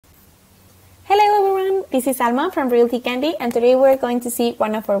this is Alma from Realty Candy, and today we're going to see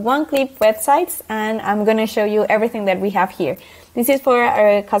one of our OneClick websites, and I'm going to show you everything that we have here. This is for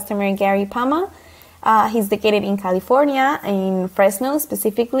our customer Gary Pama. He's located in California, in Fresno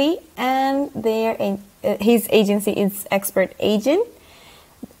specifically, and his agency is Xpert Agent.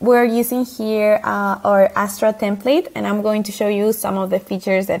 We're using here our Astra template, and I'm going to show you some of the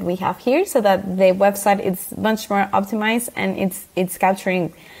features that we have here so that the website is much more optimized and it's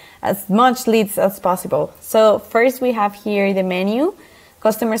capturing as much leads as possible. So first we have here the menu.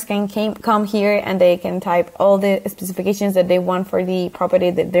 Customers can come here and they can type all the specifications that they want for the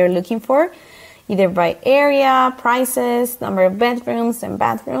property that they're looking for, either by area, prices, number of bedrooms and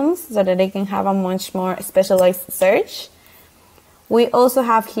bathrooms, so that they can have a much more specialized search. We also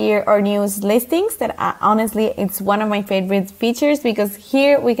have here our newest listings that honestly, it's one of my favorite features because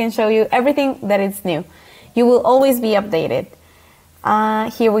here we can show you everything that is new. You will always be updated.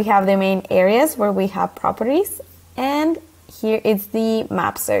 Here we have the main areas where we have properties, and here it's the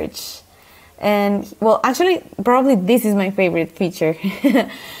map search. And well, actually, probably this is my favorite feature.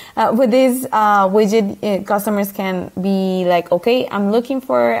 With this widget, customers can be like, okay, I'm looking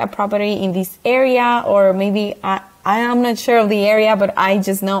for a property in this area, or maybe I am not sure of the area, but I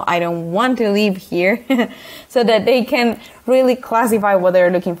just know I don't want to live here, so that they can really classify what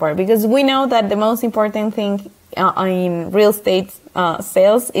they're looking for. Because we know that the most important thing in real estate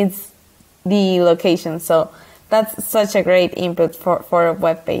sales is the location. So that's such a great input for a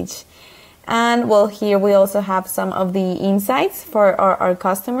web page. And well, here we also have some of the insights for our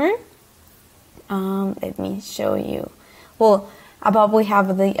customer. Let me show you. Well, above we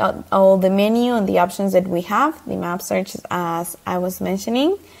have all the menu and the options that we have. The map search, as I was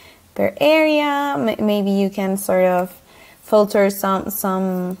mentioning, per area. Maybe you can sort of filter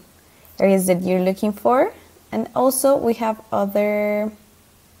some areas that you're looking for. And also we have other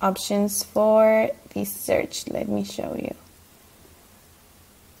options for this search. Let me show you.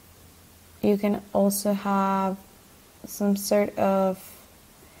 You can also have some sort of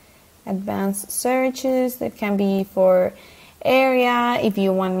advanced searches that can be for area, if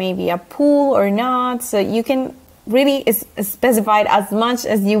you want maybe a pool or not. So you can really specify as much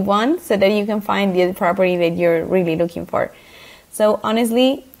as you want so that you can find the property that you're really looking for. So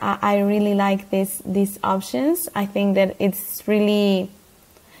honestly, I really like these options. I think that it's really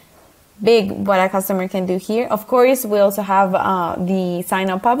big what a customer can do here. Of course, we also have the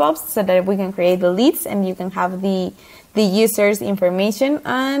sign-up pop-ups so that we can create the leads and you can have the user's information.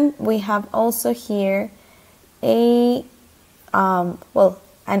 And we have also here a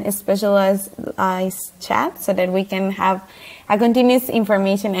specialized chat so that we can have a continuous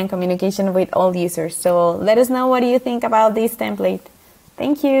information and communication with all users. So let us know what you think about this template.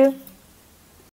 Thank you.